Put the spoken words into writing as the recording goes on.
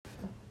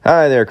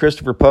Hi there,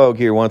 Christopher Pogue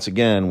here once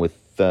again with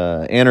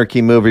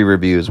Anarchy Movie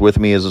Reviews. With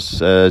me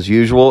as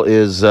usual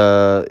is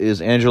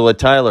Angela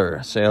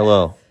Tyler. Say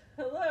hello.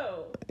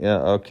 Hello. Yeah,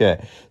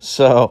 okay.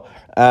 So,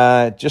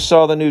 just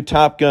saw the new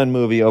Top Gun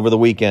movie over the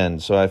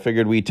weekend, so I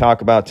figured we'd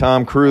talk about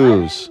Tom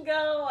Cruise.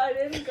 I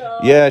didn't go.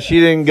 Yeah, she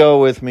didn't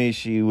go with me.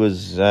 She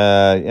was,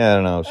 I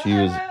don't know, she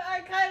was... I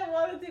kind of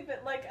wanted to,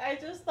 but, I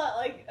just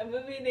thought, a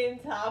movie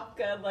named Top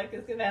Gun,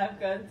 is going to have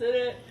guns in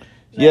it.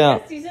 Yeah.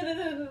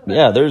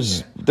 Yeah,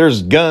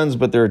 there's guns,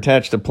 but they're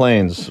attached to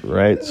planes,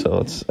 right? So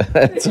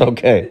it's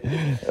okay,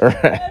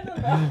 right? I don't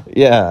know.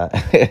 Yeah,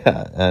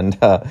 and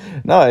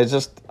no, it's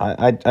just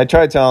I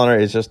tried telling her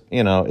it's just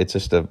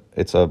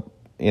it's a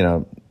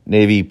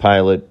Navy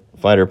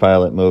fighter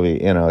pilot movie.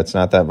 It's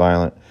not that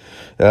violent,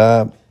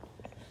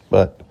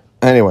 but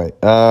anyway,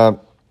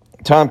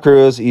 Tom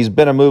Cruise, he's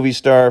been a movie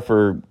star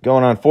for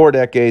going on 4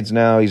 decades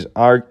now. He's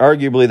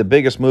arguably the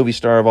biggest movie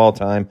star of all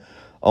time.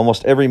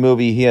 Almost every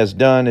movie he has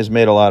done has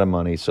made a lot of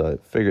money, so I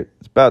figured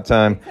it's about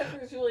time.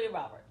 Except for Julia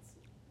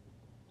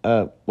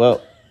Roberts.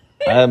 Well,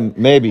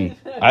 maybe.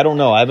 I don't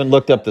know. I haven't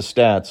looked up the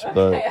stats,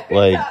 but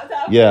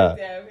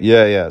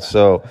yeah.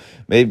 So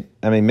maybe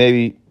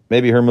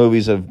her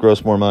movies have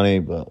grossed more money,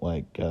 but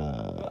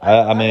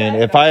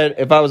if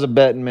I was a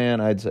betting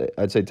man, I'd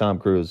say Tom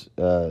Cruise,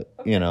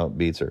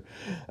 beats her.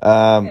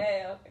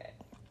 Okay.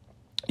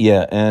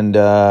 Yeah, and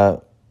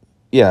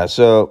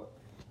so.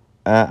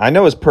 I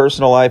know his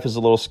personal life is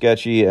a little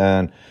sketchy,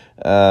 and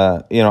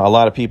a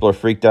lot of people are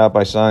freaked out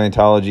by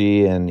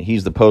Scientology, and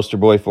he's the poster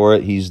boy for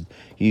it.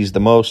 He's the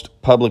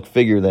most public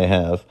figure they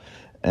have,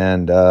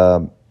 and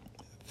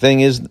thing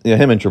is,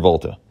 him and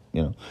Travolta,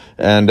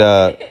 and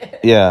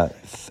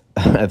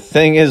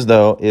thing is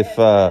though, if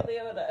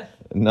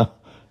no,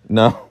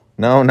 not.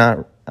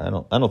 I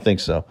don't think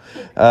so.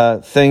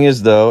 Thing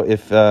is though,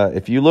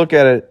 if you look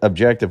at it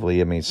objectively,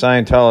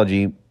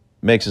 Scientology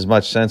makes as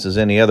much sense as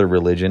any other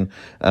religion.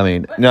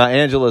 Now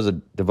Angela's a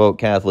devout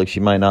Catholic. She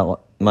might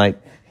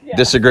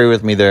disagree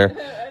with me there.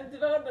 I'm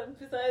devout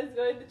besides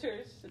going to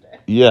church today.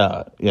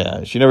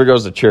 Yeah. She never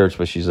goes to church,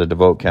 but she's a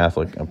devout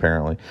Catholic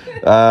apparently.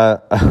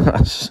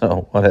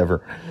 So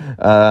whatever.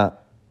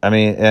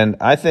 And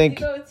I think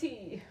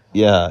devotee.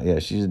 Yeah,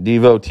 she's a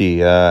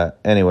devotee.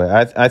 Anyway,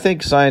 I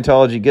think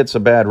Scientology gets a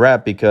bad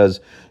rap because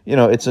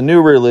it's a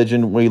new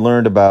religion we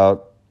learned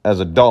about as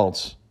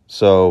adults.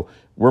 So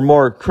we're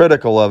more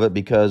critical of it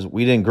because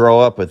we didn't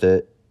grow up with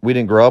it. We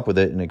didn't grow up with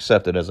it and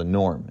accept it as a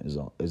norm is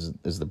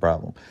the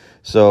problem.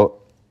 So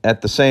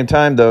at the same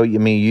time, though,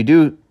 you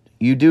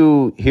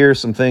do hear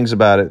some things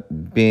about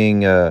it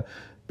being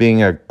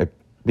like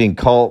a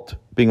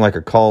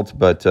cult,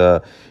 but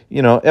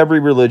every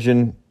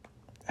religion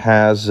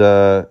has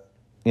their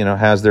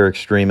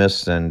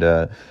extremists,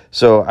 and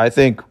so I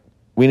think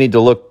we need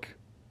to look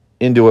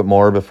into it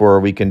more before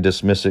we can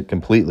dismiss it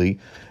completely.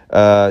 This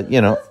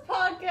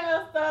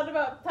podcast not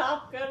about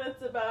Top Gun,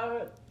 it's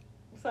about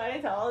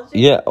Scientology.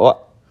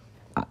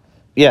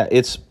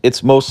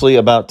 It's mostly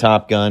about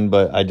Top Gun,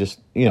 but I just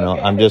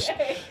I'm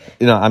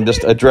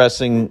just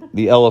addressing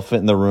the elephant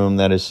in the room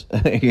that is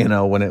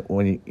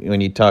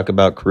when you talk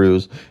about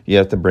Cruise, you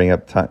have to bring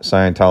up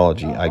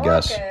Scientology, I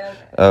guess.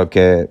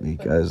 Okay,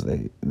 because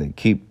they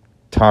keep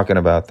talking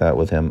about that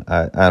with him.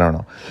 I don't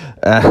know.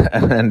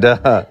 And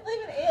Even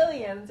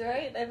aliens,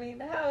 right?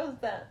 How is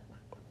that?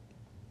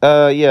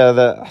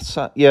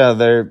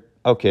 They're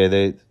okay.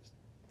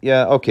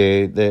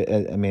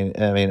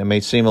 It may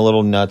seem a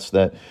little nuts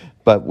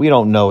but we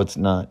don't know it's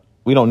not.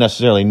 We don't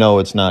necessarily know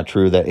it's not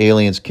true that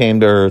aliens came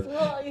to Earth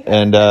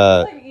and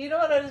you know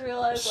what I just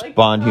realized?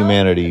 spawned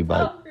humanity by.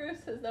 Tom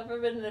Cruise has never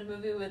been in a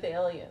movie with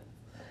aliens.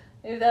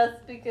 Maybe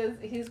that's because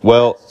he's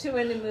watched too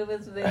many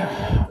movies with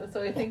aliens,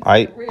 so he thinks.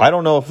 I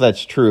don't know if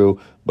that's true,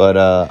 but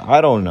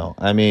I don't know.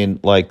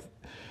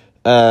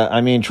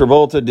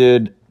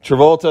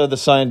 Travolta,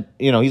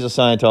 he's a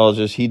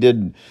Scientologist.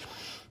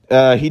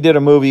 He did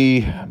a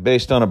movie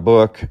based on a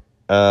book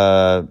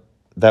that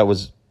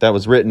was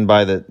written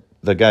by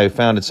the guy who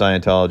founded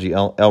Scientology,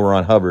 L.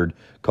 Ron Hubbard,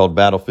 called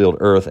Battlefield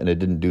Earth, and it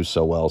didn't do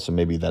so well. So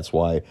maybe that's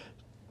why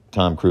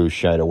Tom Cruise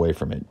shied away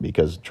from it,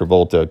 because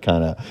Travolta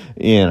kind of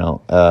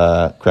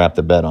crapped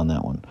the bed on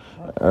that one.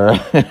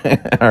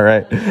 All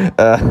right,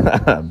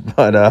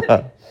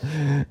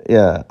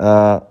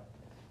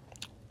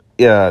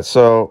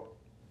 So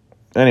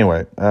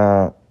anyway,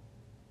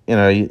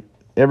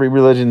 every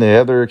religion, they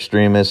have their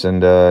extremists,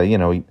 and you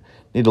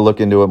need to look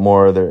into it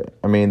more.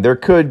 There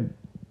could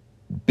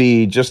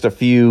be just a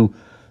few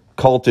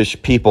cultish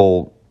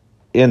people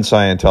in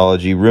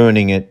Scientology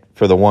ruining it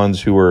for the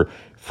ones who are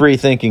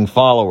free-thinking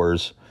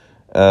followers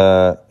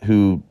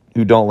who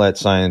don't let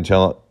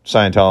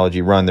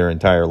Scientology run their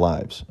entire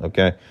lives.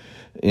 Okay,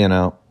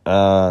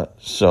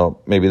 so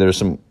maybe there's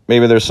some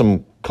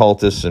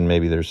cultists, and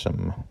maybe there's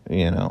some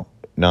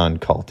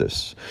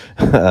non-cultists.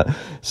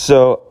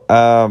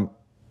 So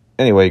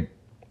anyway,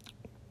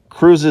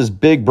 Cruise's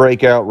big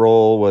breakout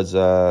role was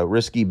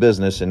Risky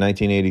Business in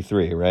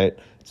 1983, right?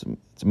 It's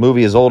a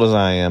movie as old as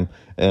I am,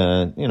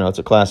 and it's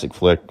a classic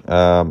flick.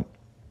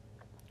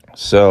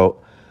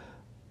 So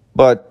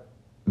But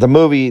the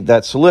movie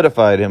that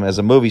solidified him as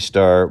a movie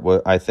star,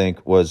 I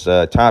think, was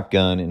Top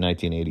Gun in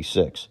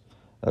 1986.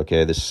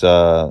 Okay, this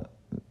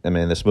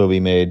movie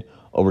made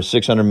over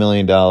 $600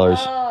 million.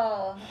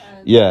 Oh,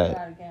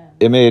 yeah,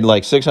 it made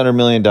like $600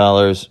 million,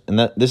 and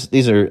that's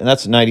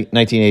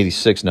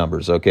 1986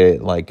 numbers. Okay,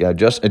 like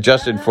just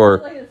adjusted for.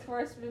 Like his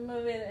first big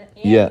movie and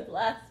his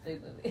last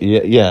big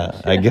movie.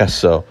 Yeah, I guess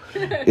so.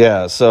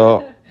 Yeah,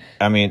 so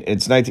I mean,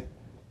 it's 19.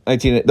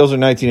 Those are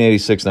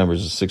 1986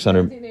 numbers.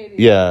 600.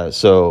 Yeah,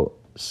 so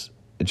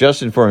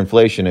adjusted for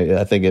inflation,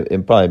 I think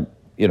it probably,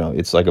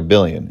 it's like $1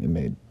 billion. It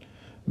made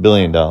 $1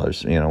 billion.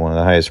 One of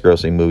the highest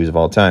grossing movies of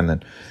all time.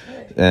 Then,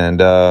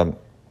 and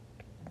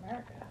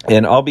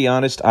I'll be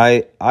honest,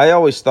 I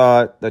always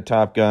thought that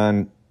Top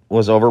Gun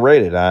was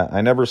overrated.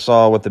 I never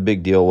saw what the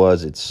big deal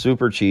was. It's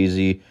super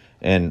cheesy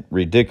and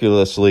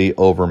ridiculously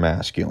over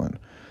masculine.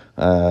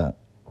 And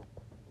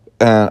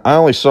I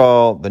only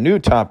saw the new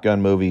Top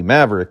Gun movie,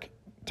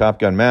 Top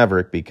Gun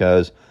Maverick,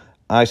 because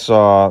I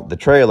saw the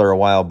trailer a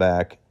while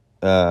back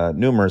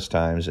numerous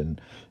times, and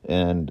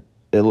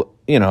it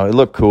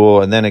looked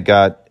cool, and then it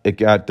got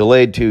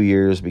delayed 2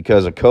 years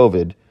because of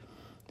COVID.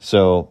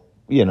 So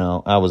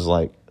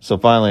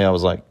finally I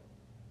was like,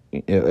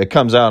 it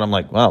comes out, I'm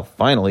like, wow,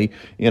 finally,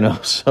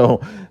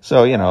 so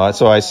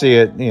I see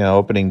it,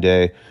 opening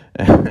day,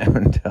 and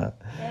no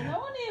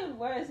one even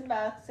wears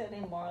masks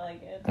anymore,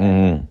 like it.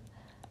 Mm-hmm.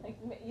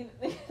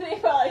 They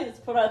probably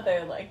just put on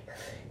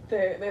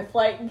their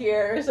flight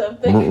gear or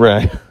something.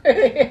 Right.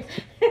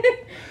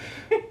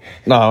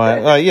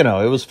 No,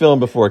 it was filmed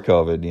before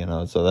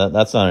COVID, so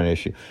that's not an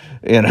issue.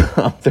 They're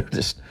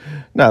just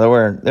they're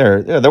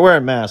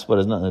wearing masks, but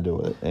it's nothing to do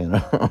with it.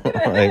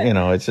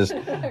 It's just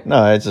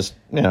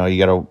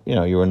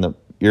you're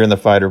in the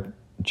fighter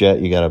jet,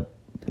 you gotta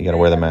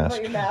wear the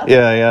mask.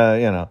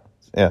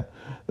 Yeah,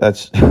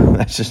 that's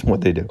just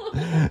what they do.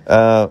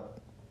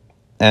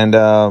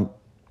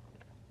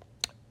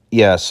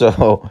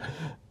 So.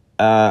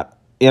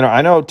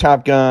 I know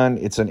Top Gun,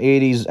 it's an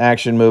 80s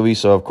action movie,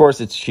 so of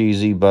course it's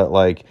cheesy, but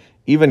like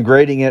even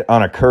grading it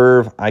on a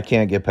curve, I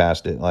can't get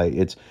past it. Like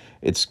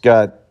it's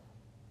got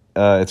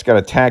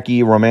a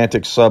tacky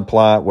romantic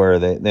subplot where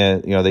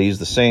they use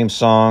the same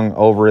song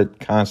over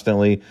it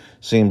constantly.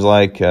 Seems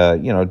like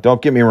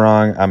don't get me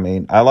wrong, I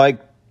mean, I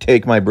like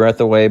Take My Breath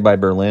Away by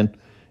Berlin.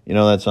 You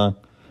know that song?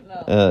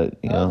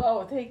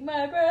 No. Take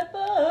my breath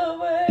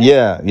away.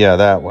 Yeah,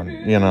 that one.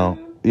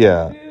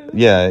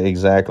 Yeah,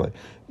 exactly.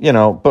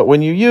 But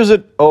when you use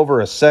it over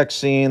a sex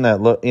scene that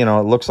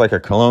it looks like a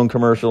cologne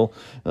commercial,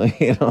 like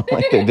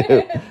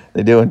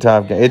they do in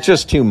Top Gun, it's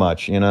just too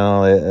much,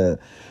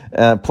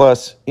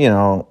 plus,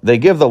 they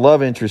give the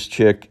love interest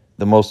chick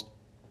the most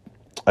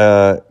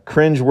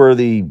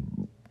cringeworthy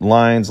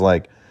lines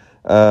like,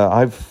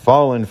 "I've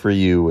fallen for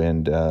you,"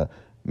 and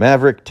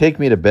 "Maverick, take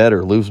me to bed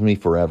or lose me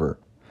forever."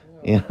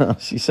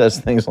 She says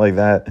things like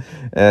that,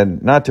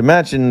 and not to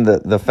mention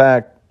the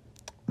fact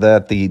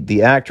that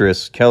the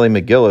actress Kelly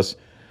McGillis,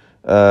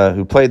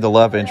 who played the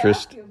love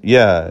interest,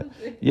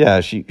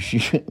 she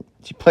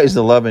plays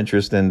the love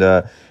interest, and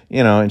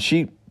and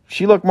she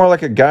looked more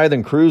like a guy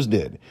than Cruise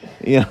did.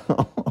 She's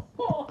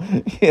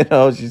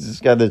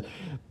just got this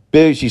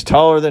big. She's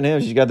taller than him.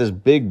 She's got this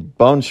big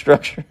bone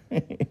structure.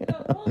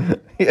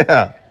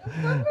 Yeah.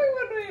 Remember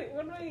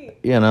when we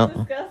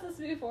discussed this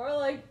before?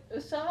 Like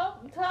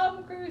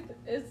Tom Cruise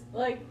is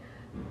like.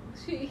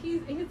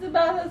 He's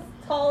about as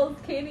tall as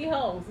Katie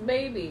Holmes,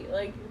 maybe.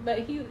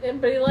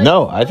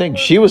 No, I think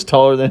she was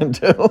taller than him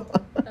too.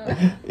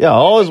 Yeah,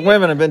 all his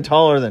women have been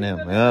taller than him.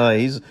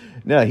 He's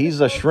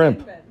a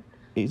shrimp.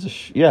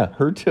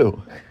 Her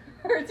too.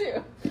 Her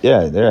too.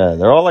 Yeah,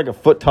 they're all like a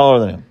foot taller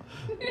than him.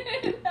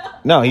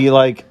 No,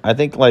 I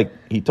think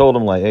he told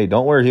him hey,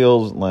 don't wear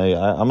heels. I'm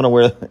gonna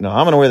wear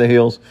the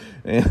heels.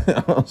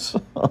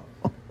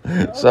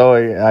 So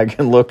I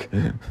can look.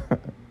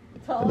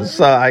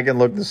 So I can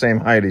look the same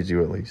height as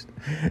you at least.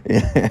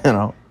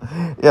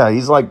 Yeah,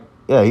 he's like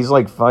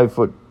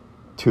 5'2"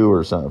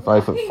 or something,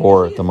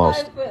 5'4" at the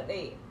most.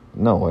 5'8".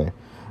 No way.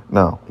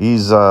 No,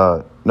 he's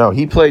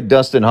he played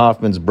Dustin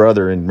Hoffman's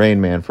brother in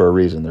Rain Man for a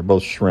reason. They're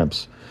both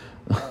shrimps.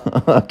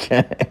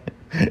 Okay.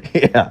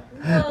 Yeah.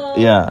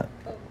 Yeah.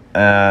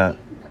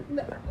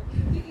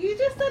 You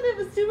just said it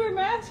was super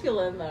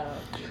masculine though.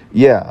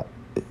 Yeah.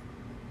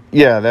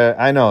 Yeah,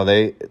 I know.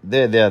 They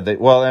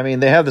well, I mean,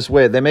 they have this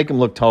way. They make him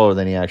look taller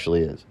than he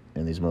actually is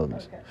in these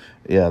movies. Okay.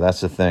 Yeah, that's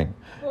the thing.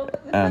 Well, they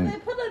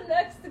put him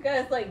next to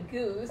guys like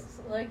Goose.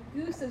 Like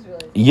Goose is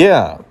really.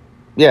 Yeah,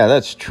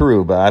 that's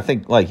true. But I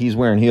think he's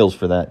wearing heels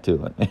for that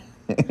too.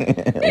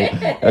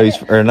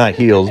 or not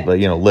heels, but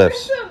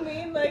lifts. You're so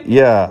mean,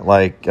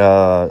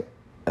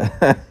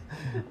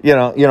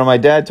 my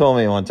dad told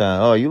me one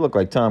time, "Oh, you look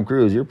like Tom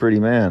Cruise. You're a pretty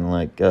man."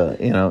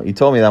 He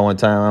told me that one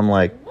time. I'm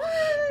like. What?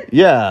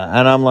 Yeah,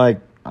 and I'm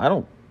like, I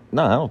don't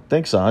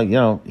think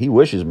so. He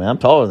wishes, man. I'm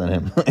taller than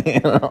him.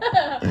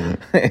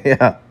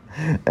 Yeah,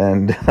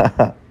 and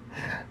not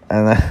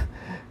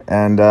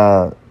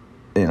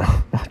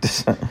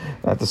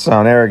to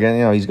sound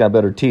arrogant. He's got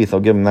better teeth. I'll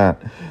give him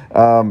that.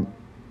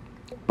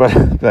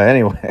 but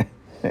anyway,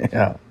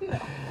 yeah,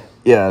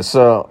 yeah.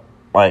 So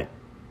like,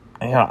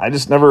 yeah, I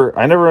never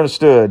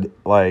understood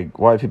like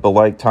why people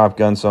like Top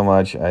Gun so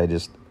much.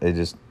 It's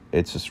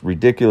just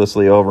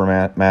ridiculously over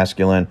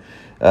masculine.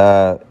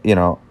 Yeah,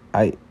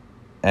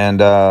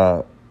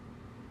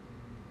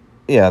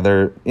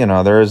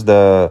 there's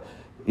the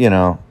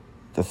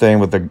the thing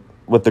with the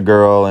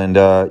girl, and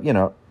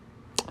the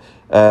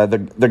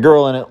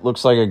girl in it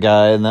looks like a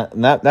guy, and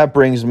that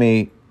brings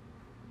me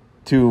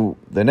to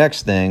the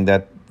next thing,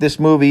 that this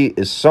movie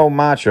is so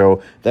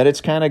macho that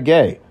it's kind of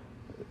gay.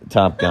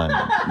 Top Gun.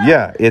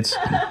 It's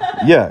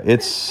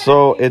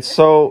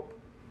so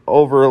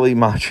overly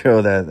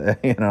macho that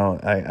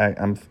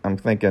I'm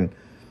thinking.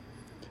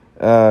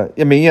 I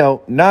mean,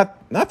 not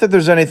that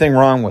there's anything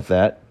wrong with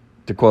that.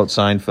 To quote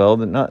Seinfeld,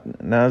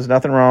 there's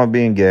nothing wrong with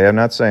being gay. I'm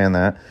not saying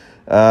that.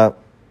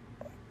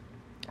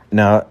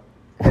 No.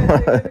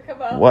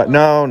 What?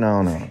 No.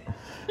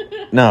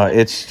 No,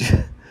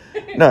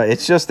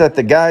 it's just that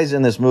the guys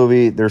in this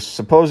movie, they're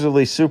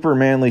supposedly super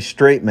manly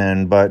straight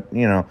men, but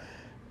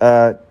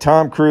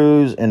Tom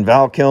Cruise and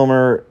Val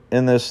Kilmer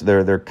in this,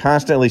 they're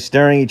constantly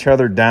staring each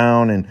other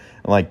down and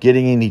like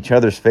getting in each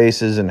other's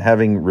faces and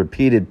having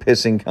repeated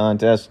pissing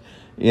contests,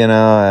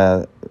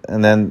 and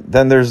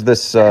then there's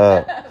this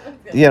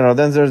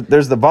then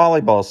there's the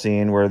volleyball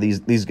scene where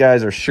these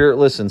guys are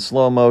shirtless in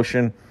slow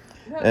motion.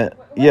 When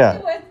you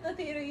went to the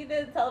theater, you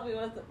didn't tell me,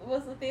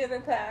 was the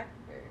theater packed?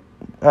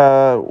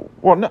 Well,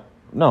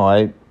 no,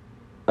 I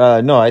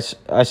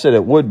said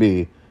it would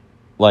be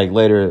like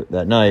later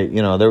that night.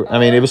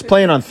 It was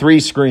playing on 3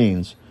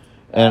 screens,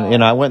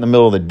 and I went in the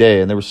middle of the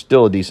day, and there was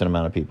still a decent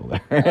amount of people there.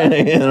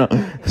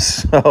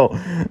 So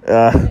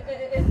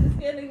it's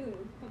getting...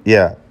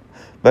 yeah,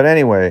 but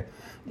anyway,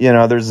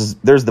 there's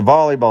the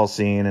volleyball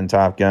scene in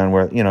Top Gun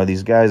where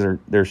these guys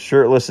they're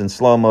shirtless in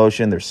slow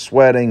motion, they're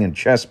sweating and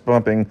chest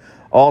bumping,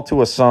 all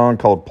to a song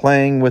called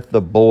 "Playing with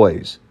the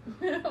Boys."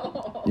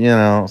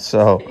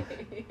 So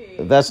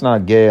if that's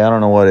not gay, I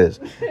don't know what is.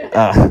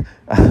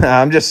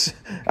 I'm just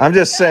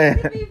saying.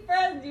 You be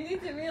friends. You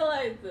need to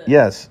realize this.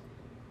 Yes.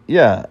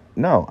 Yeah.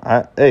 No.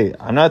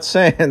 I'm not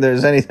saying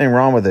there's anything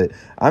wrong with it.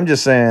 I'm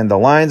just saying the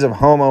lines of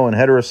homo and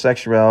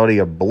heterosexuality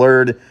are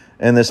blurred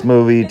in this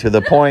movie to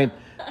the point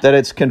that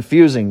it's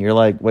confusing. You're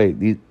like, wait,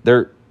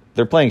 they're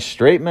playing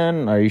straight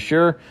men? Are you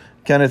sure?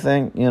 Kind of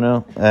thing.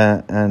 That's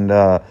what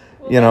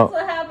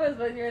happens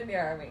when you're in the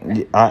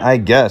Army. I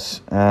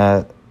guess.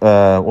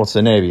 What's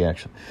the Navy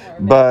actually?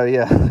 But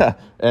yeah,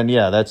 and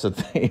that's the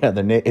thing. Yeah,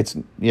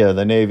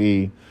 the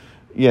Navy.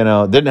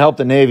 Didn't help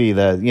the Navy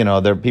that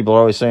their people are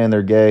always saying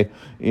they're gay.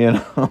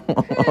 Guys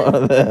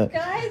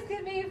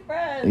can be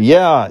friends.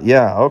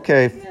 Yeah.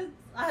 Okay. Because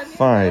I'm your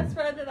fine. best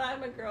friend and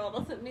I'm a girl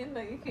doesn't mean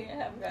that you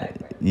can't have guy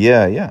friends.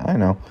 Yeah, I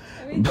know.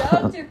 I mean,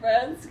 John's your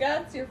friend,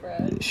 Scott's your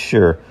friend.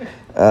 Sure.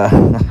 All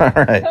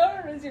right.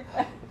 Conan is your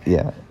friend.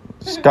 Yeah.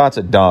 Scott's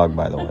a dog,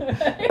 by the way.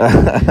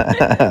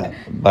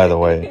 By the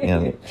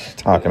way,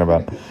 talking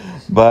about.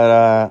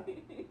 But,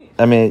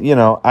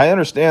 I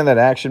understand that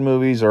action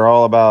movies are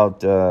all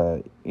about,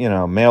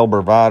 male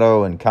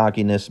bravado and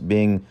cockiness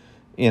being,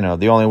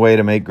 the only way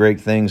to make great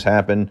things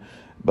happen.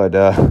 But,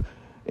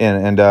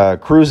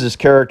 Cruise's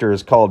character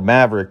is called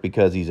Maverick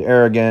because he's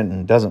arrogant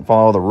and doesn't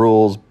follow the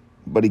rules,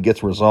 but he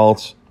gets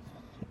results.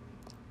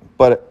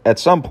 But at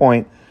some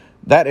point,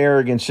 that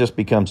arrogance just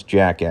becomes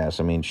jackass.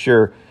 I mean,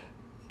 sure,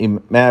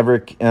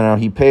 Maverick,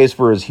 he pays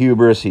for his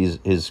hubris.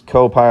 His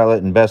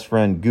co-pilot and best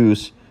friend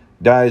Goose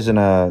dies in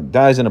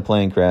a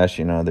plane crash.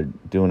 They're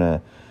doing a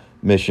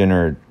mission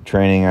or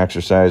training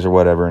exercise or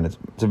whatever, and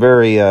it's a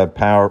very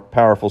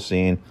powerful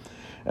scene.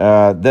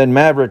 Then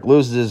Maverick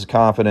loses his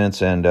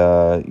confidence, and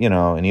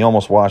and he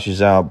almost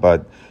washes out.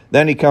 But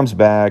then he comes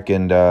back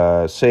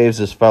and saves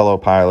his fellow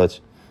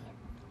pilots.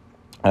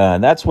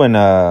 And that's when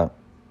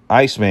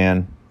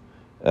Iceman,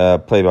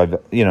 played by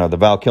the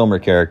Val Kilmer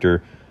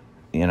character.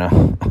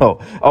 Oh,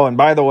 and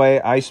by the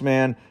way,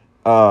 Iceman,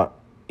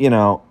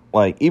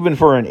 like even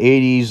for an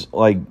 80s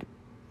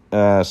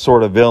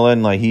sort of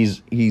villain, like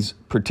he's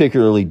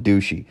particularly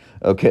douchey.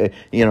 Okay,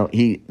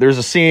 there's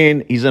a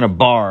scene, he's in a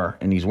bar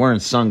and he's wearing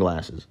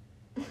sunglasses.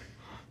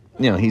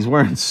 He's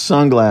wearing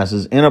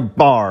sunglasses in a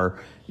bar.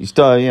 He's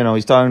talking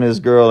to this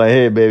girl like,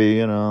 "Hey,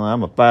 baby,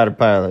 I'm a fighter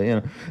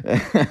pilot."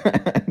 Well,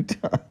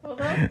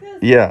 that's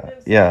because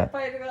yeah.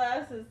 fighter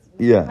glasses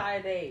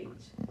hide age.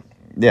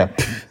 Yeah.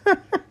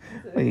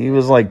 He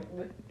was like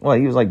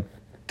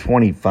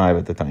 25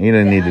 at the time. He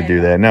didn't need to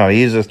do that. No,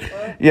 he's just,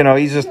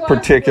 he's just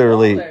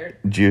particularly,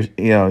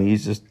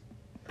 he's just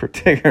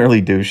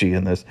particularly douchey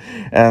in this.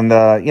 And,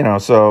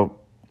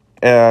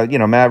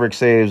 Maverick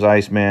saves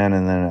Iceman,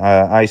 and then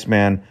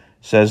Iceman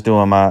says to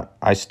him,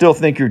 "I still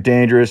think you're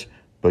dangerous,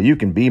 but you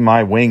can be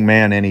my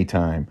wingman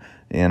anytime."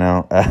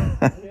 Right.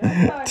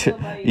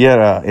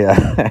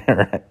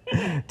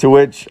 To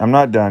which, I'm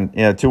not done.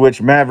 Yeah, to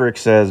which Maverick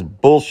says,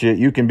 "Bullshit,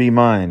 you can be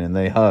mine," and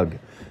they hug.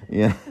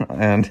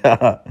 And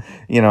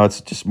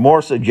it's just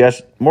more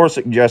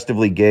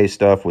suggestively gay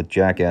stuff with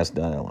jackass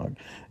dialogue.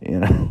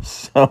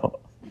 So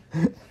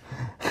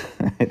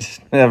It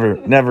just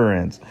never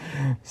ends.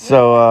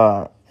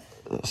 So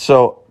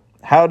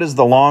how does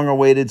the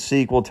long-awaited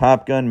sequel,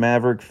 Top Gun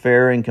Maverick,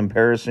 fare in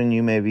comparison,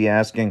 you may be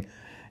asking?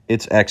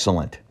 It's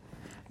excellent.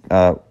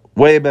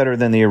 Way better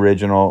than the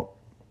original.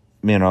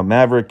 You know,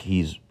 Maverick,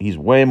 he's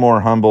way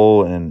more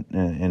humble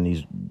and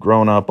he's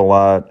grown up a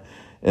lot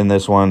in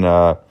this one.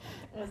 Was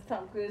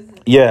Tom Cruise?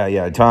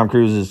 Yeah, Tom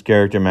Cruise's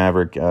character,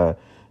 Maverick.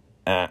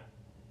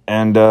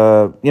 And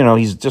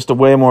he's just a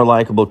way more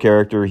likable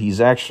character. He's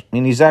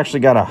actually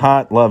got a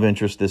hot love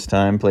interest this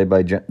time, played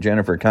by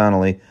Jennifer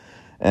Connelly.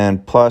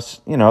 And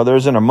plus,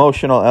 there's an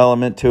emotional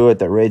element to it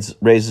that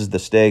raises the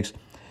stakes.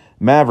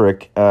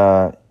 Maverick,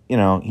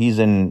 he's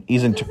in.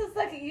 Just a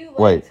second, you like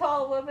wait.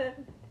 Tall women?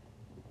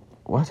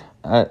 What?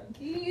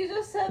 You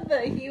just said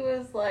that he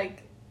was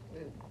like,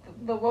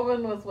 the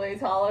woman was way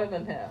taller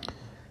than him.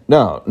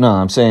 No,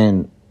 I'm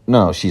saying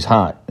no. She's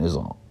hot, is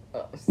all.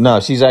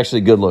 No, she's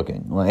actually good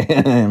looking, like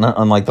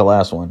unlike the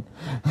last one.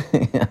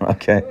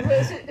 Okay.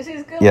 But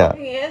she's good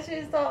looking and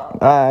she's tall.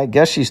 I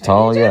guess she's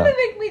tall. Are you yeah. trying to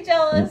make me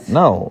jealous?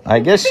 No, I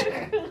guess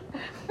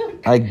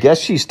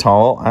she's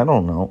tall. I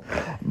don't know,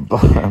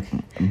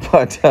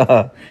 but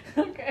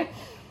okay.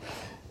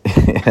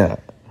 Yeah.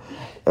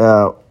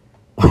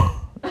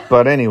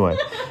 But anyway,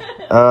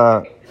 there's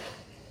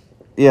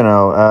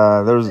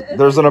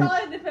an.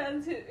 It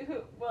depends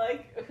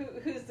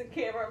who's the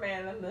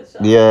cameraman in the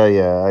shot.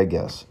 Yeah, I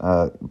guess.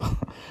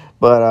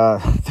 But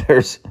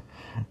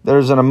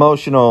there's an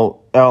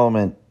emotional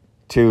element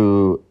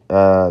to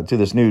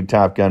this new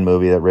Top Gun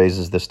movie that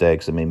raises the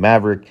stakes. I mean,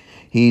 Maverick,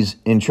 he's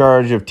in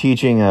charge of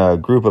teaching a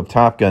group of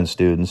Top Gun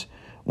students,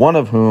 one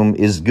of whom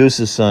is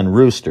Goose's son,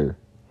 Rooster,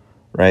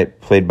 right,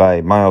 played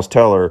by Miles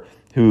Teller,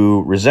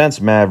 who resents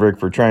Maverick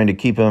for trying to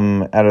keep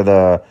him out of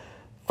the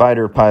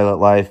fighter pilot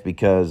life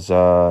because,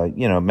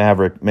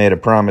 Maverick made a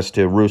promise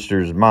to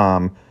Rooster's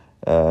mom,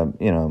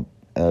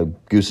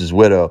 Goose's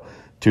widow,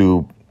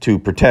 to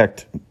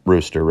protect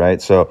Rooster,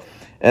 right? So,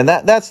 and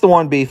that's the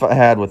one beef I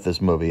had with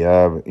this movie.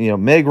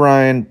 Meg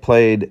Ryan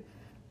played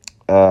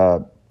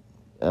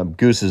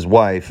Goose's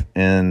wife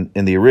in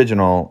the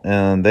original,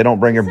 and they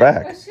don't bring her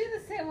back. Was she the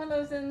same one that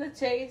was in The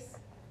Chase?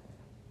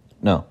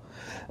 No.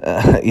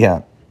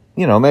 Yeah.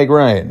 Meg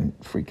Ryan,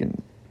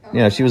 freaking,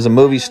 she was a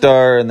movie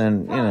star, and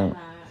then,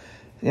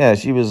 yeah,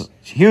 she was a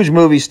huge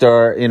movie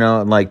star,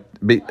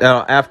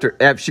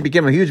 after she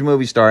became a huge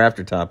movie star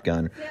after Top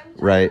Gun,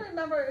 right? I don't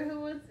remember who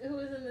was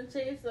in The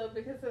Chase, though,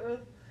 because it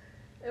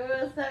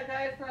was that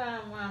guy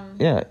from,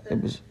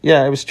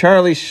 it was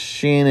Charlie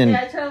Sheen and...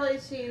 Yeah,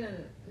 Charlie Sheen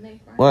and Meg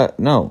Ryan. What?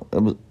 No,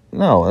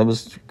 it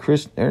was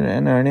Chris,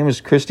 her name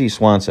was Christy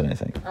Swanson, I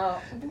think.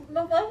 Oh,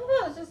 no, that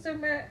was just her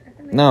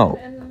name No.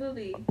 in the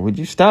movie. Would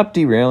you stop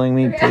derailing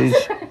me, please?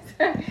 Sorry.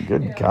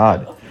 Good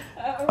God.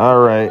 All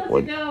right.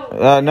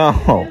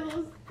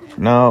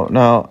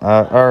 No.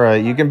 All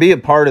right. You can be a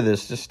part of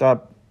this. Just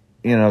stop,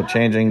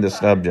 changing the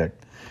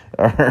subject.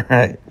 All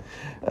right.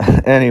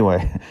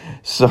 Anyway,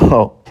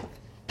 so,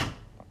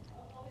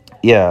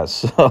 yeah.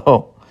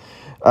 So,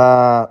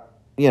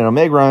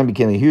 Meg Ryan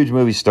became a huge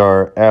movie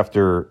star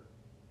after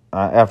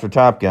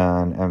Top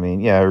Gun. I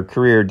mean, yeah, her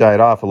career died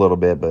off a little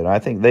bit, but I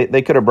think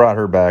they could have brought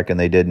her back, and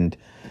they didn't.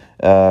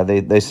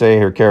 They say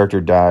her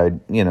character died.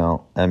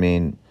 I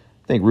mean,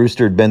 I think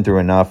Rooster had been through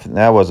enough.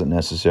 That wasn't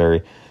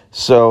necessary.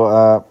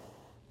 So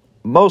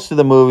most of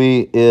the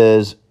movie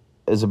is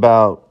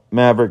about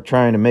Maverick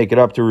trying to make it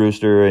up to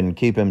Rooster and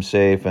keep him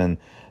safe. And,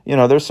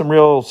 there's some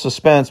real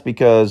suspense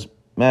because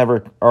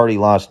Maverick already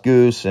lost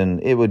Goose,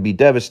 and it would be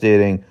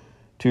devastating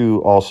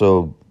to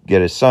also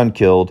get his son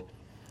killed.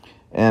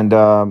 And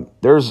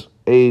there's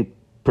a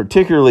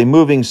particularly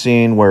moving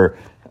scene where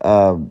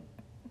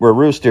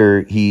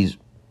Rooster, he's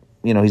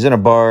in a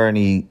bar and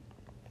he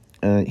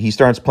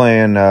starts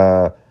playing,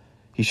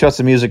 he shuts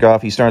the music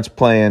off. He starts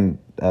playing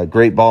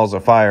Great Balls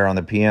of Fire on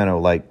the piano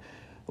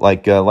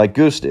like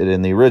Goose did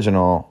in the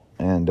original.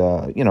 And,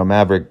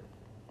 Maverick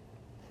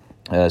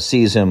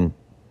sees him,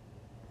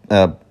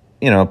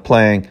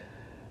 playing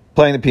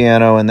the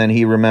piano, and then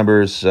he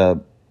remembers,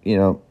 he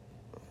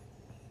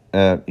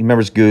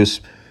remembers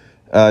Goose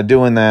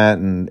doing that,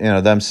 and,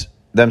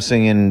 them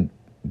singing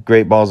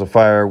Great Balls of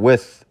Fire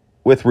with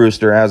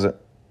Rooster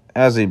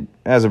as a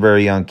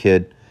very young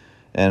kid.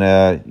 And,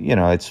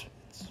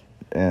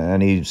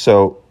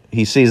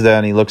 he sees that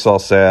and he looks all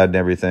sad and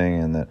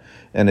everything.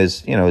 And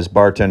his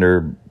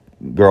bartender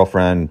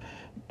girlfriend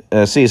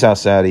sees how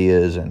sad he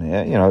is. And,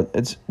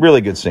 it's a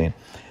really good scene.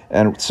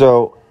 And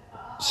so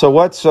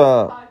what's,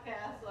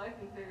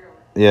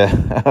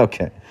 yeah,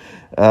 okay.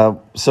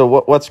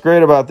 So what's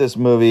great about this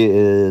movie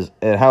is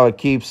how it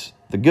keeps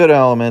the good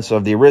elements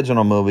of the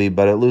original movie,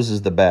 but it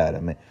loses the bad. I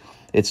mean,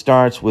 it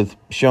starts with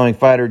showing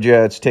fighter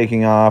jets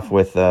taking off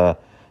with,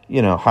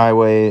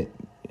 Highway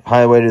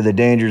to the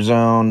Danger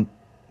Zone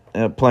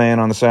playing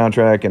on the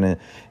soundtrack, and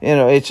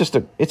it's just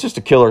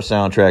a killer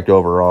soundtrack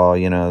overall.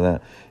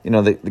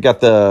 They got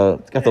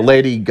the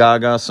Lady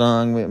Gaga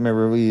song.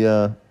 Remember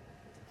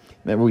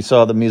we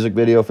saw the music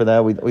video for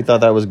that. We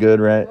thought that was good,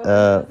 right?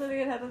 How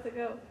does it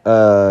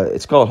go?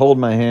 It's called "Hold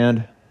My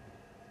Hand."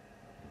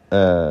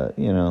 You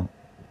know,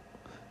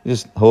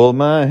 just hold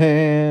my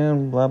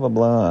hand, blah blah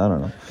blah. I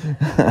don't know.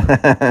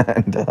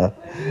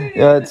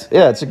 And,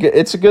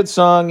 it's a good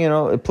song. You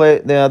know, they play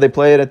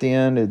it at the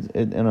end.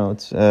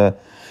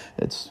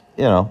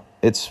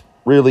 It's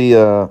really.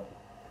 I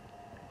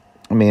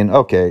mean,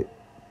 okay,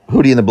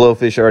 Hootie and the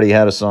Blowfish already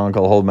had a song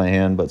called "Hold My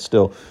Hand," but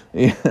still,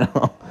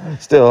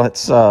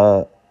 it's.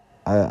 I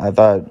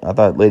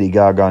thought Lady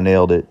Gaga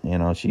nailed it. You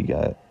know,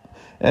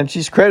 and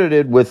she's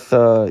credited with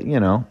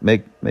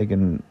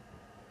making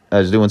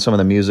doing some of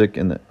the music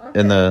in the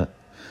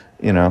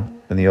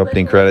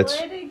opening credits.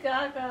 Lady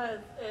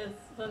Gaga is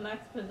the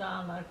next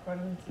Madonna,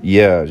 according to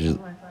yeah, she's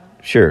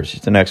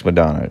the next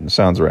Madonna. It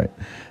sounds right.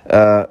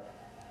 So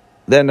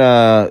then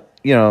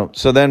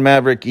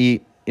Maverick,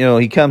 he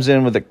comes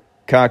in with a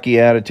cocky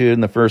attitude in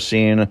the first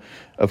scene,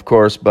 of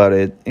course, but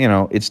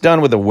it's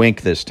done with a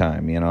wink this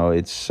time.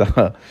 It's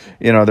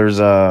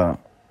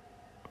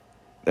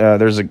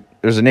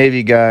there's a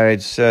Navy guy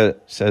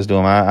says to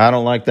him, I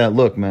don't like that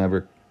look,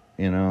 Maverick,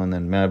 and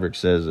then Maverick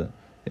says,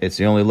 it's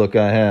the only look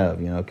I have,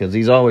 because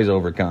he's always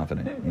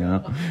overconfident,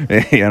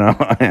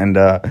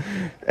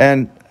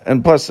 and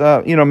plus,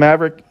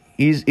 Maverick,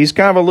 he's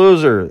kind of a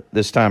loser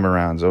this time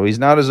around, so he's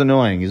not as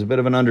annoying. He's a bit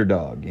of an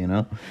underdog, you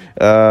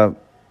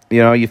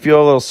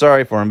feel a little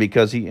sorry for him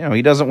because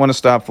he doesn't want to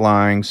stop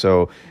flying,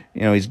 so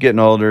he's getting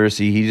older,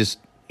 so he's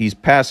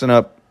passing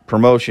up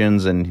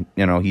promotions, and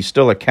he's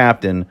still a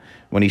captain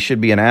when he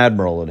should be an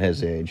admiral at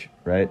his age,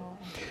 right?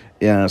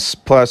 Yes.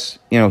 Plus,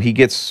 he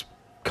gets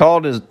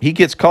called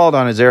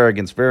on his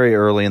arrogance very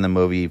early in the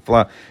movie.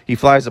 He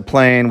flies a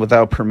plane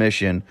without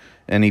permission,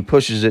 and he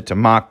pushes it to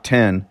Mach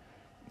 10,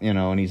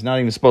 and he's not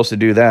even supposed to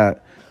do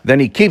that. Then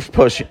he keeps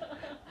pushing,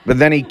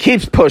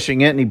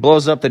 it, and he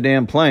blows up the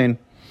damn plane.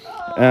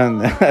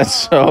 And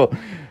so.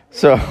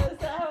 Is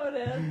that how it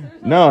ends?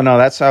 No,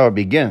 that's how it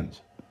begins.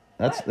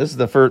 This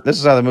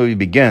is how the movie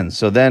begins.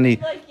 So then he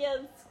had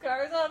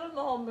scars on him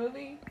the whole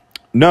movie.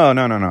 No.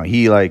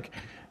 He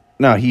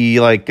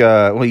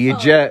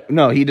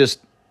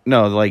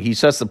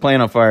sets the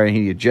plane on fire and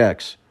he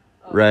ejects,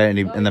 right?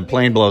 And the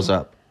plane blows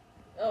up.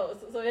 Oh,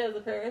 so he has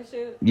a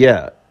parachute?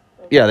 Yeah.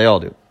 Okay. Yeah, they all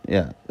do.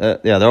 Yeah.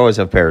 They always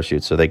have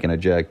parachutes so they can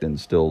eject and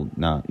still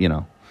not,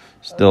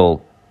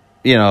 still,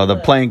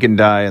 the plane can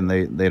die and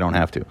they don't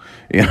have to,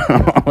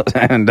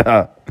 and,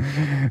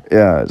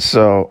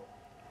 so,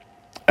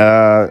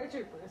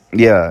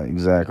 yeah,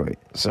 exactly.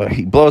 So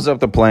he blows up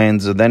the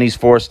planes, and then he's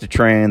forced to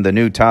train the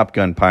new Top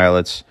Gun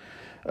pilots,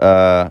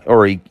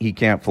 or he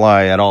can't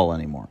fly at all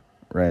anymore,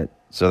 right?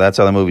 So that's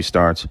how the movie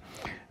starts.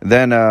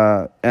 Then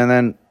and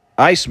then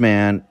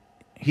Iceman,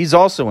 he's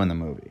also in the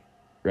movie,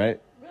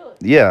 right? Really?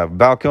 Yeah,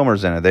 Val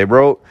Kilmer's in it. They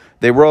wrote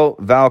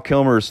Val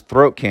Kilmer's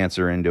throat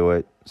cancer into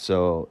it,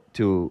 so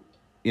they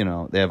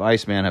have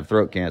Iceman have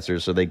throat cancer,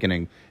 so they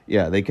can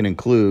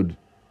include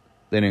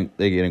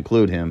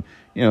him.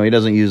 He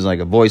doesn't use like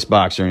a voice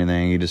box or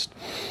anything. He just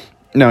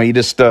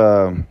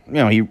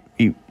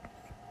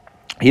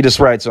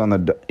writes on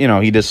the,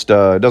 he just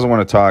doesn't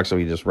want to talk, so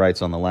he just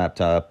writes on the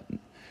laptop.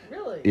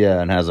 Really? Yeah,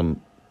 and has him,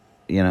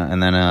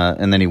 and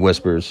then he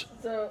whispers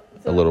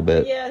a little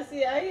bit. Yeah,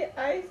 see,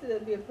 I used to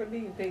be a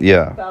pretty big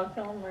Val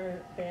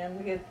Kilmer fan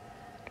because.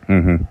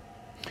 Mm-hmm.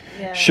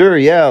 Yeah. Sure,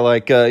 yeah,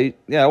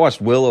 I watched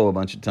Willow a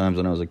bunch of times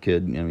when I was a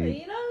kid. I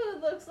mean, you know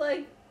who looks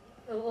like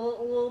a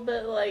little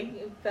bit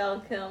like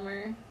Val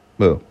Kilmer?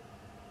 Who?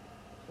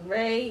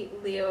 Ray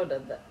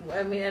Liotta.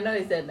 I mean, I know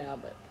he's dead now,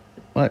 but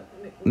what?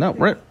 No,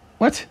 what?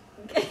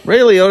 Ray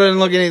Liotta didn't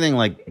look anything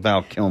like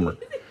Val Kilmer.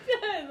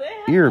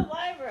 You're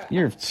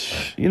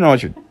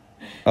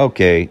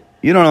okay.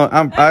 You don't know.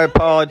 I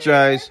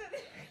apologize.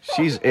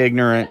 She's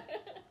ignorant.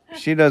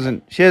 She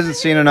hasn't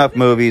seen enough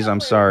movies.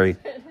 I'm sorry.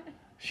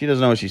 She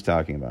doesn't know what she's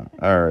talking about.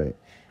 All right.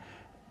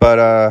 But,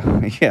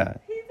 yeah.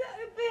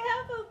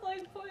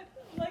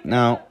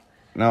 No,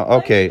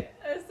 okay.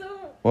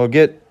 We'll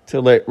get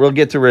to Ray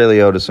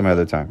Liotta some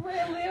other time. Ray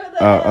Liotta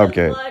has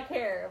okay. black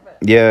hair. But...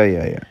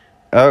 Yeah.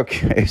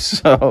 Okay,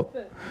 so...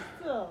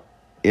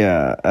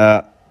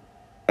 Yeah,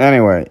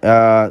 anyway,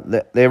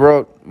 they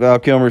wrote Val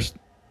Kilmer's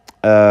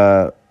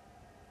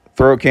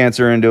throat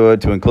cancer into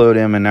it to include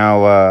him, and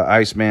now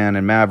Iceman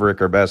and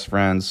Maverick are best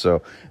friends,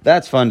 so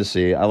that's fun to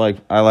see. I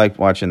like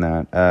watching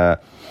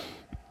that.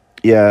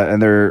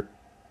 And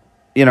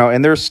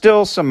there's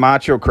still some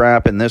macho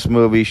crap in this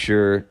movie,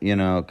 sure,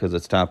 because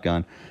it's Top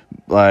Gun.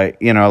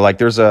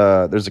 There's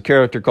a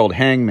character called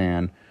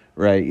Hangman,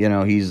 right?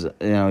 He's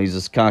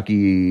this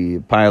cocky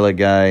pilot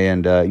guy,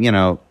 and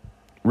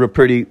real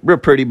pretty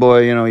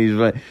boy. He's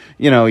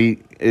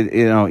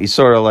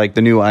sort of like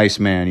the new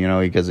Iceman,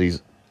 because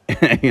he's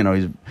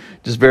he's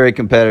just very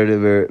competitive,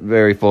 very,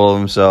 very full of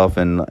himself,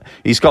 and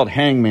he's called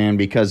Hangman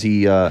because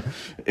he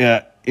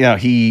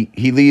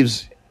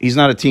leaves. He's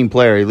not a team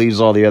player. He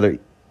leaves all the other.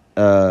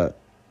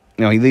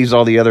 He leaves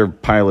all the other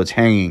pilots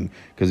hanging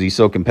because he's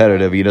so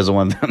competitive. He doesn't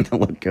want them to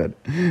look good,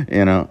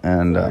 and so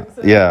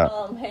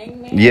call him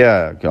Hangman?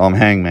 Yeah, call him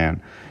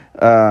Hangman.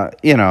 But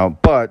well,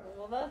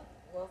 that's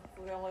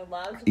the only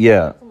logical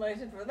Yeah.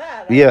 explanation for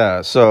that.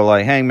 Yeah, so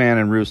like Hangman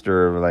and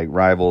Rooster are like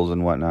rivals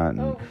and whatnot.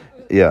 And,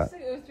 yeah.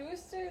 Was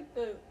Rooster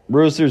the...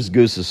 Rooster's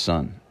Goose's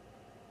son.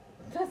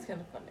 That's kind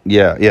of funny.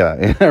 Yeah.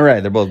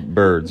 Right, they're both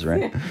birds,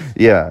 right?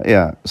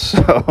 Yeah.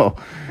 So,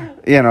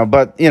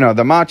 but,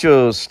 the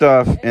macho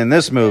stuff in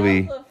this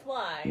movie.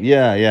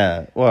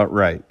 Yeah. Well,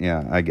 right.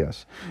 Yeah, I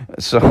guess.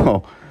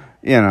 So,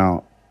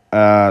 so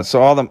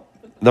all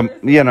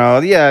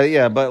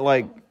but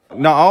like,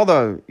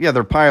 no,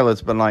 they're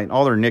pilots, but like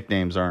all their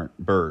nicknames aren't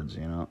birds,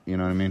 you know what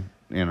I mean?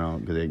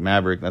 Because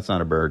Maverick, that's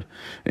not a bird.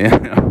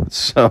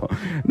 So,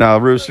 no,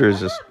 Rooster is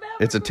just,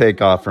 it's a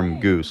takeoff from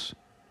Goose.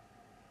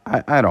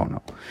 I don't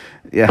know.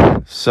 Yeah,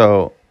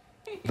 so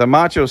the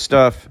macho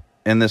stuff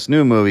in this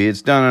new movie,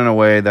 it's done in a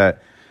way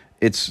that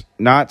it's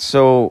not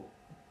so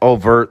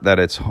overt that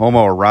it's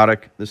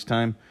homoerotic this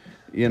time,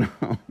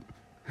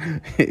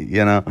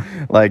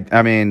 like,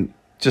 I mean,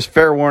 just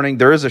fair warning,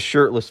 there is a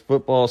shirtless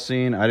football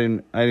scene. I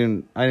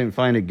didn't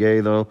find it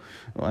gay though.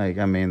 Like,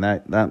 I mean,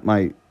 that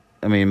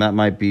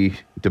might be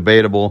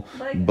debatable,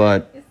 like,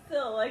 but it's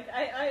still like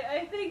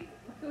I think,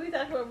 can we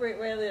talk about Ray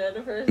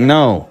Liotta first?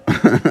 No.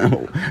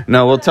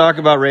 No, we'll talk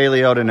about Ray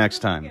Liotta next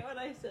time. What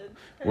I said.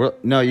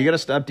 No, you got to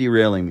stop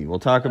derailing me. We'll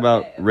talk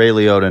about Ray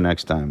Liotta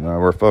next time.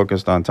 We're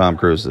focused on Tom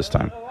Cruise this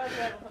time.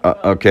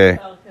 Okay.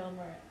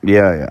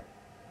 Yeah.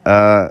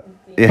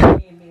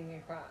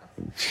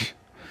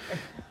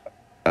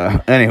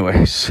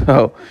 Anyway,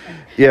 so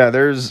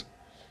there's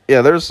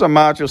some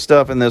macho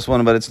stuff in this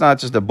one, but it's not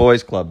just a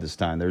boys' club this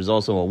time. There's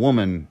also a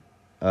woman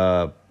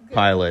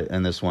pilot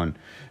in this one.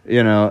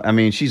 I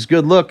mean, she's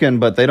good looking,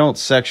 but they don't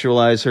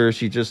sexualize her.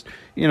 She just,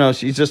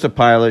 she's just a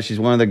pilot. She's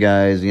one of the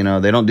guys. They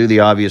don't do the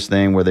obvious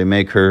thing where they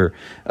make her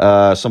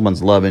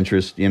someone's love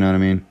interest. You know what I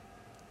mean?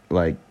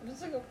 Like, is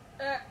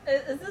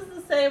this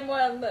the same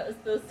one that's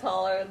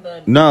taller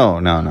than? No.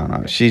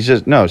 I'm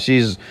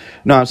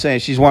saying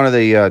she's one of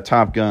the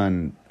Top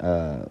Gun,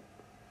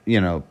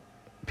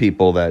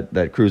 people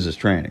that Cruise is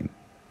training.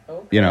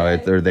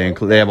 Okay.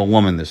 They have a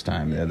woman this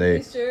time.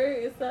 You sure?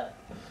 Is that?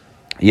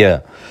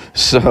 Yeah.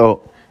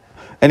 So,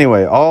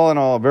 anyway, all in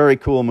all, a very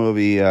cool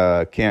movie.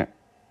 Can't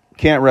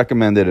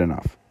recommend it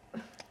enough.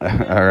 All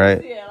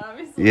right. Yeah,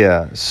 obviously.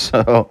 Yeah.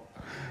 So.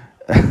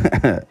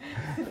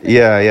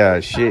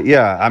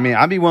 Yeah. I mean,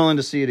 I'd be willing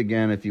to see it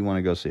again if you want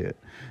to go see it.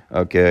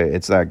 Okay,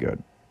 it's that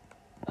good.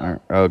 All right,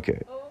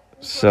 okay.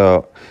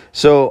 So,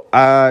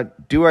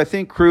 do I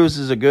think Cruise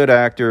is a good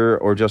actor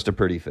or just a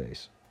pretty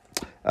face?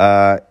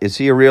 Is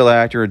he a real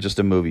actor or just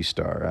a movie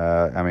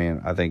star? I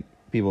mean, I think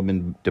people have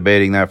been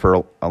debating that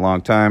for a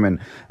long time, and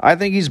I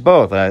think he's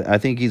both. I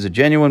think he's a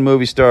genuine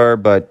movie star,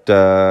 but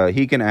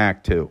he can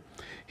act too.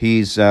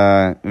 He's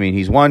won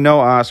no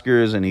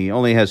Oscars, and he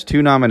only has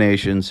 2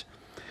 nominations.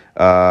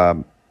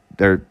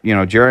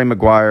 Jerry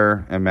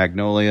Maguire and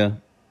Magnolia.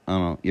 I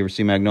don't know. You ever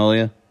see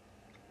Magnolia?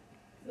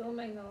 Steel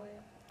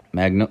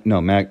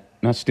Magnolia.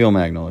 Not Steel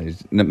Magnolia.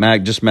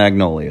 Just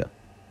Magnolia.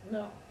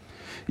 No.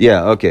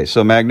 Yeah. Okay.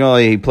 So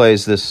Magnolia, he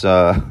plays this. He's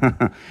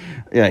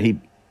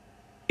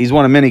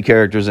one of many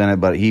characters in it,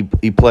 but he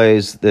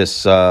plays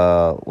this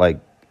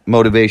like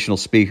motivational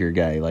speaker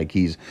guy. Like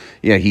he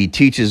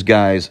teaches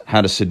guys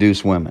how to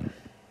seduce women.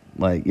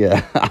 Like,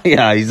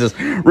 he's just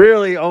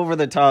really over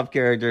the top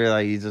character.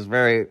 Like, he's just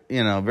very,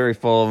 very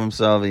full of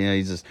himself.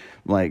 He's just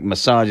like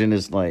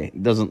misogynist.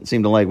 Like, doesn't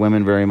seem to like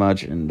women very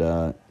much. And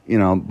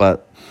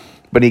but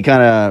he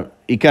kind of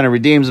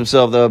redeems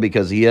himself though,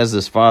 because he has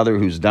this father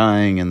who's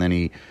dying, and then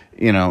he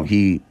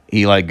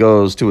like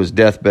goes to his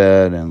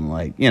deathbed, and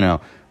like, the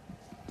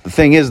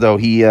thing is though,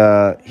 he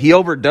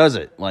overdoes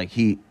it. Like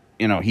he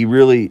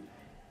really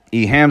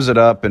hams it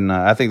up, and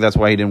I think that's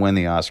why he didn't win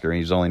the Oscar.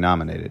 He's only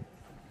nominated.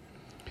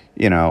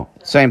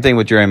 Same thing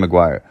with Jerry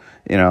Maguire.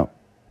 He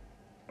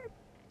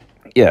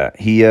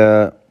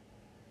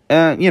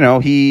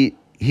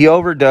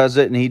overdoes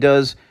it, and he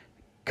does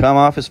come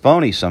off as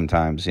phony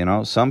sometimes.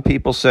 Some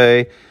people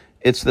say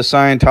it's the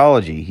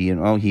Scientology.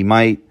 He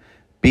might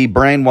be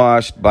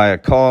brainwashed by a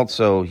cult,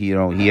 so he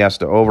has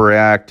to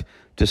overact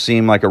to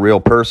seem like a real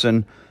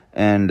person,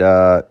 and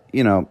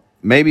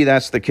maybe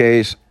that's the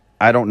case.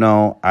 I don't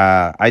know.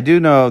 I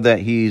do know that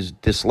he's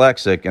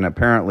dyslexic, and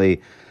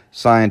apparently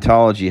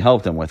Scientology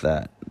helped him with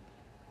that.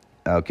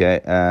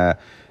 Okay.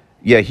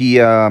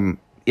 Apparently,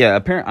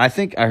 I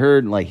think I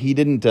heard like he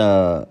didn't.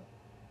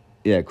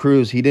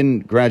 Cruise. He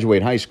didn't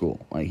graduate high school.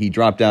 Like he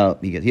dropped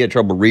out. He had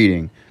trouble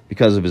reading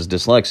because of his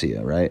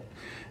dyslexia, right?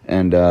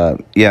 And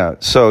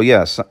So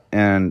yes,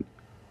 and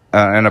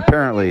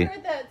apparently. I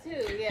heard that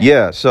too.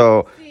 Yeah.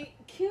 So. See,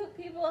 cute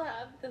people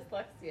have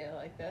dyslexia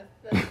like this.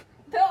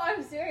 No,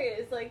 I'm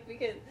serious. Like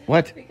because.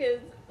 What? Because.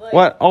 Like,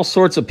 what? All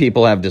sorts of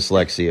people have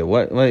dyslexia.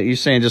 What are you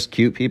saying? Just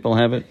cute people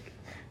have it?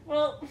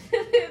 Well,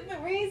 the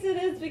reason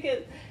is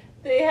because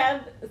they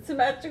have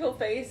symmetrical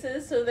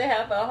faces, so they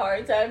have a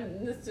hard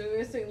time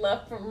distinguishing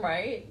left from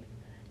right,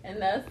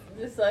 and that's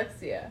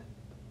dyslexia.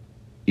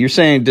 You're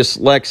saying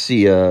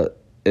dyslexia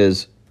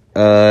is...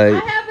 I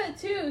have it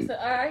too, so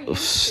I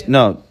used to.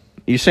 No,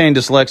 you're saying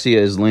dyslexia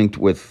is linked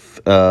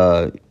with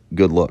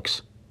good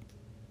looks.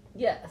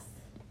 Yes.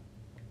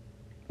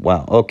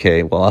 Wow.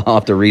 Okay. Well, I'll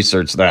have to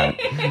research that.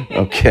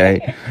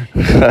 Okay.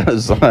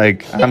 It's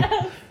like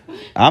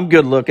I'm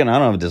good looking. I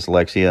don't have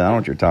dyslexia. I don't know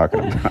what you're talking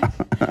about.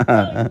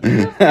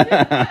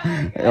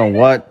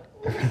 What?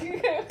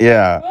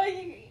 Yeah. Well,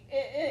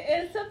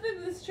 it's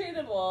something that's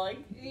treatable. Like,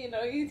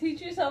 you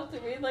teach yourself to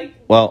read. Like,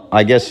 well,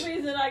 I guess. The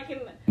reason I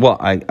can. Well,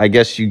 I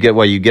guess you get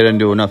you get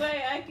into enough. The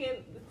way I can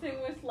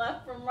distinguish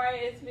left from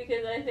right is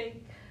because I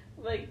think,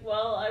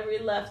 I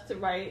read left to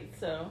right.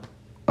 So.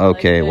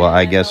 Okay. Well,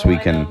 I guess we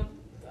can.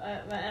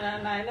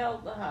 And I know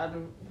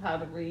how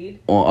to read.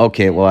 Well,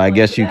 okay. Well, I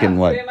guess you can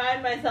what?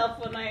 Remind myself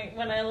when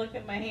I look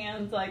at my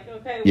hands, like,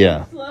 okay, yeah.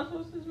 What's left,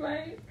 what's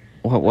right?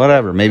 Well,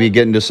 whatever. Maybe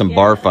get into some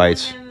bar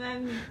fights.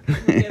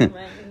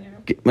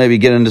 Maybe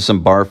get into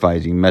some bar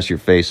fights. You can mess your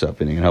face up,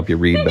 and it can help you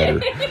read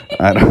better.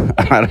 I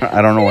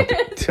don't know what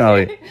to tell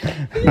you.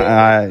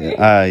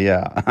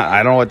 Yeah,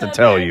 I don't know what to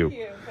tell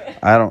you.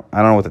 I don't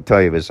know what to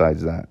tell you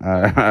besides that.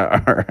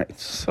 All right.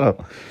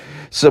 So,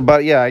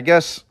 but yeah, I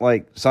guess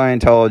like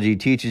Scientology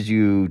teaches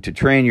you to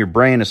train your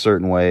brain a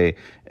certain way,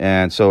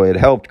 and so it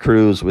helped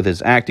Cruise with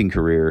his acting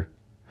career.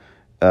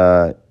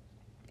 Helped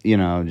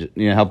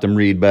him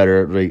read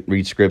better,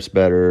 read scripts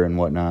better, and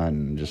whatnot,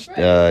 and just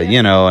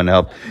and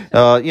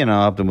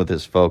helped him with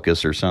his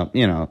focus or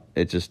something.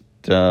 It just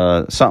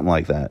something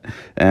like that,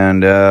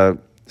 and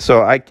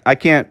so I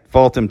can't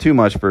fault him too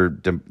much for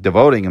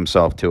devoting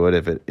himself to it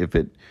if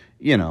it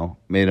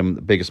made him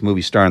the biggest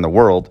movie star in the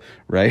world,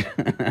 right?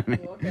 I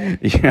mean, okay.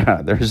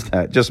 Yeah, there's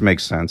that. Just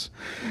makes sense.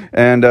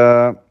 And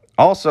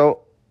also,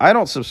 I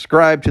don't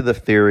subscribe to the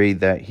theory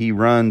that he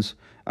runs.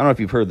 I don't know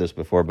if you've heard this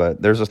before,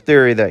 but there's a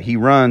theory that he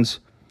runs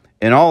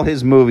in all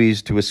his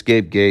movies to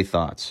escape gay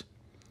thoughts.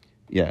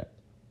 Yeah.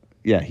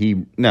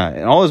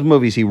 In all his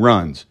movies he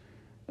runs.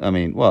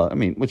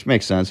 Which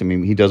makes sense. I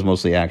mean, he does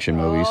mostly action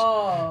movies.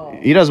 Oh.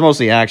 He does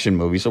mostly action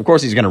movies, so of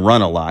course he's going to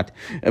run a lot.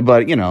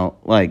 But no,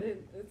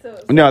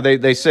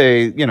 they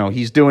say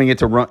he's doing it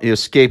to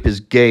escape his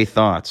gay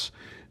thoughts.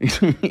 Well,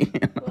 I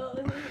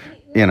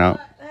don't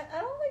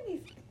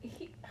think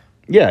he's.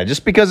 Yeah,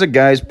 just because a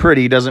guy's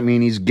pretty doesn't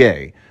mean he's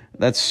gay.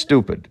 That's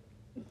stupid.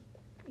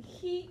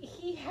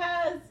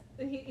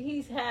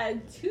 He's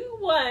had 2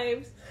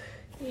 wives.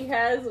 He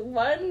has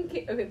 1.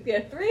 He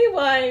has 3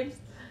 wives.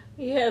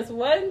 He has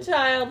 1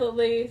 child at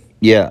least.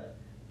 Yeah.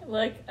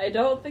 I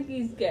don't think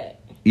he's gay.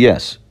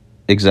 Yes,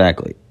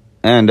 exactly.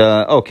 And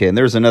and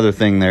there's another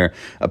thing there.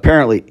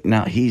 Apparently,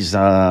 now he's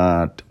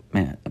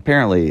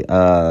apparently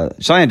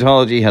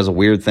Scientology has a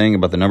weird thing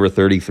about the number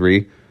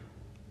 33.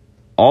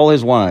 All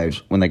his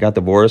wives, when they got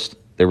divorced,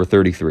 they were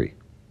 33.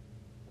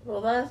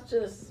 Well, that's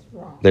just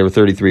wrong. They were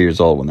 33 years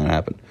old when that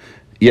happened.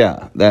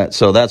 Yeah,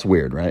 that's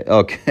weird, right?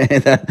 Okay,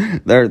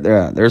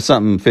 there's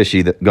something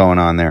fishy going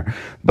on there.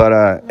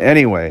 But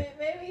anyway,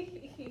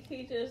 maybe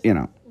he just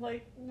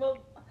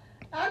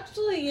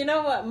actually, you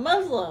know what?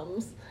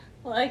 Muslims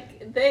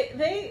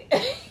they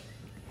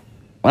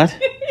what?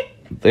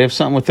 They have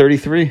something with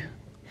 33?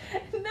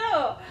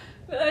 No,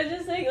 but I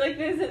just think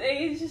there's an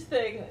age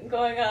thing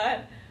going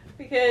on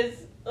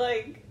because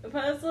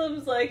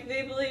Muslims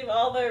they believe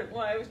all their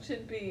wives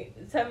should be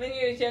 7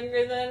 years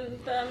younger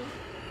than them,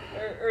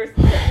 or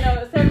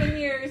 7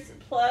 years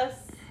plus.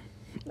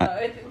 No,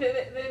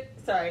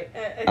 sorry,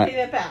 I take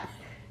that back.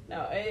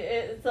 No,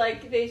 it's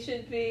they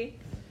should be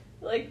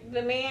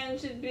the man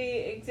should be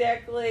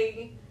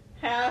exactly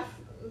half.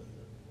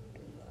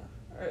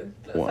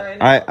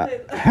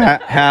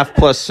 Half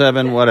plus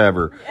 7,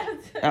 whatever.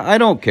 I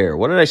don't care.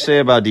 What did I say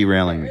about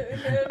derailing me?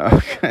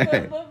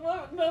 Okay.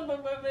 The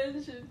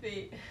women should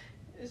be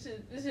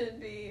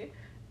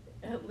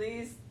at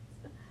least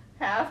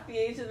half the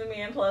age of the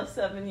man plus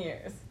 7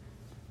 years.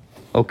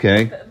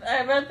 Okay.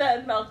 I read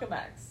that in Malcolm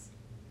X.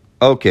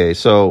 Okay,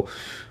 so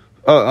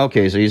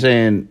you're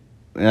saying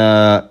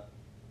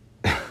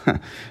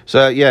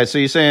so you're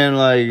saying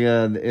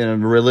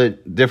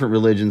different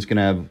religions can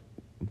have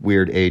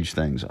weird age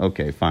things.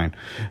 Okay, fine.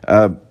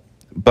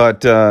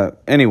 But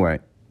anyway,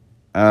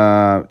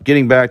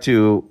 getting back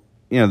to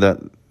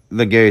the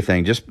gay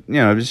thing. Just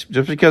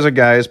because a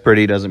guy is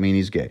pretty doesn't mean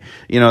he's gay.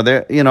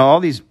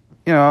 All these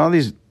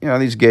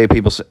gay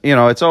people.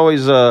 It's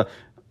always the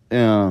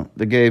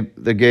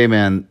gay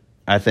men.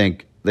 I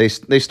think they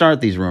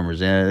start these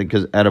rumors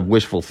because out of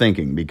wishful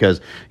thinking.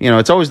 Because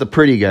it's always the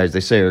pretty guys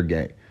they say are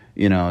gay.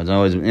 It's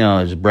always,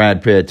 it's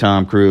Brad Pitt,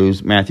 Tom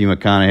Cruise, Matthew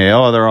McConaughey.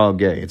 Oh, they're all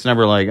gay. It's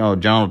never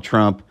Donald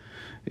Trump,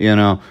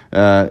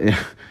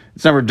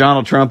 it's never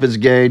Donald Trump is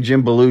gay,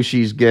 Jim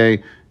Belushi's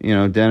gay,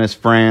 Dennis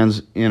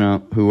Franz,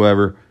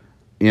 whoever,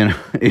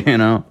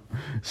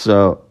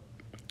 so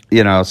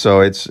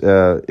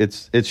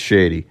it's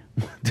shady.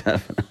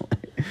 Definitely.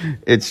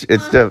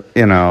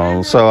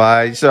 So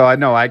I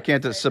know I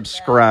can't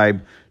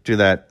subscribe to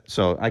that.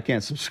 So I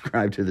can't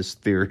subscribe to this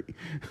theory.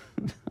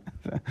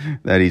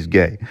 That he's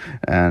gay,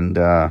 and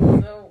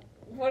so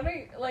what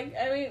are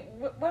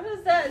what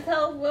does that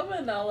tell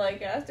women though?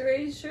 After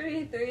age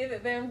 33,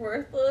 that they're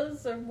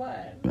worthless or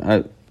what?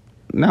 I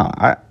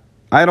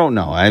don't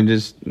know. I'm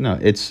just no.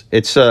 It's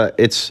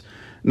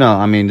No,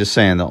 I mean, just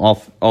saying that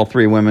all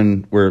three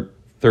women were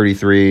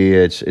 33.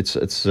 It's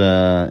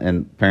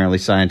and apparently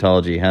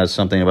Scientology has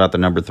something about the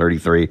number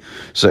 33.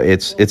 So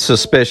it's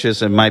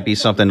suspicious. It might be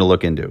something to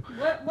look into.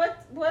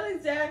 What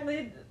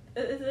exactly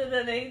is it?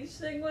 An age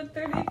thing with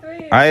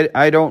 33?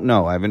 I don't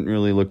know. I haven't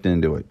really looked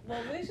into it.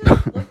 Well, we should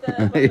look that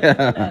up.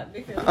 Yeah.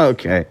 Because...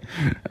 Okay.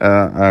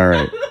 All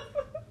right.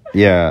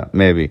 Yeah,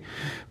 maybe.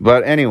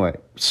 But anyway,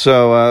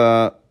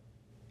 so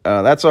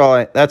that's all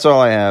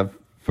I have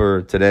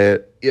for today.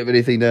 You have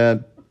anything to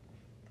add?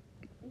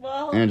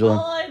 Well, Angela?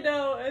 all I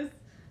know is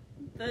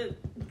that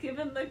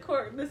given the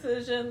court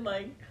decision,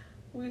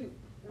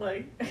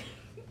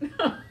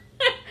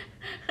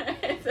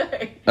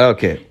 sorry.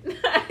 Okay.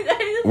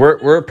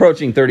 We're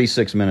approaching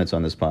 36 minutes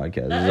on this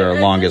podcast. This is our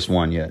longest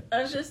one yet.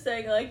 I was just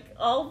saying,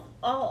 all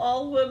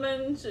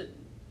women should.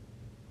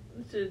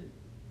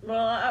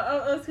 Well,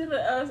 I was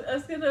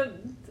gonna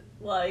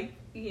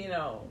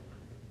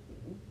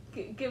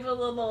give a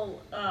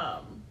little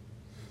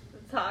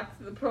talk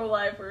to the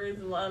pro-lifers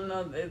and let them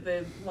know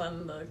they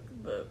won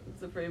the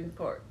Supreme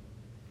Court,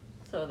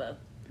 so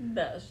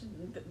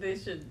they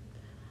should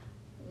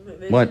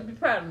be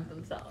proud of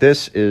themselves.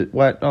 This is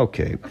what?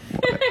 Okay,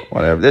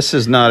 whatever. This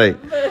is not a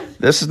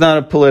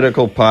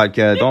political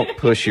podcast. Don't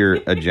push your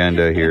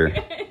agenda here.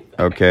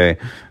 Okay,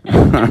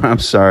 I'm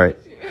sorry.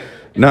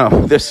 No,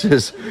 this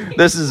is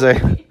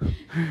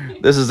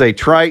a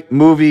trite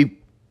movie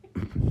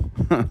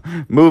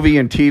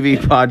and TV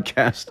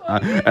podcast,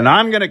 and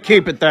I'm going to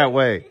keep it that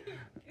way.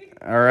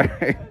 All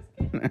right.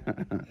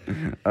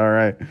 All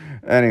right.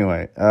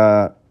 Anyway,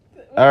 all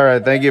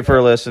right. Thank you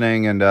for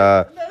listening. And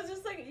no,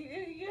 just like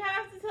you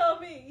have to tell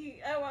me.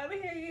 I want to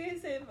hear you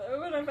say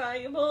women are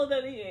valuable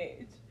at any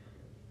age.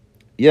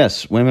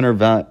 Yes, women are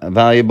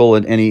valuable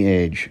at any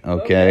age.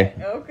 Okay.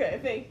 Okay.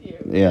 Thank you.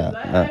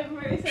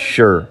 Yeah.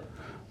 Sure.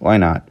 Why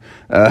not?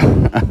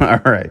 All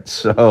right.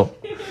 So,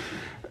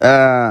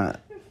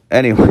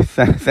 anyway,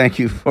 thank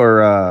you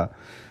for,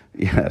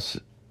 yes.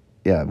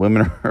 Yeah,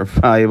 women are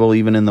valuable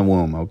even in the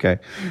womb, okay?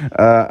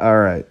 All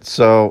right.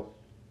 So,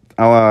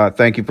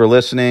 thank you for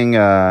listening.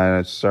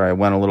 Sorry I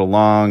went a little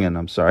long, and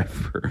I'm sorry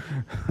for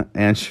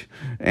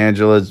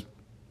Angela's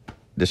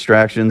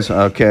distractions,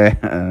 okay?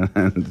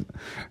 and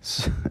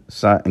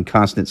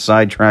constant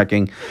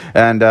sidetracking.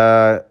 And,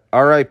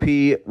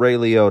 R.I.P. Ray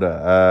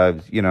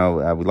Liotta.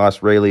 We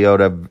lost Ray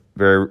Liotta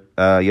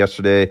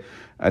yesterday,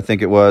 I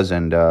think it was,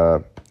 and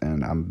I'm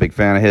a big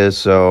fan of his.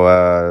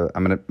 So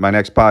my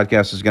next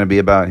podcast is gonna be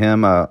about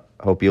him.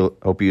 Hope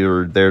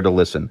you're there to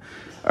listen.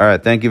 All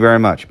right, thank you very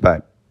much.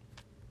 Bye.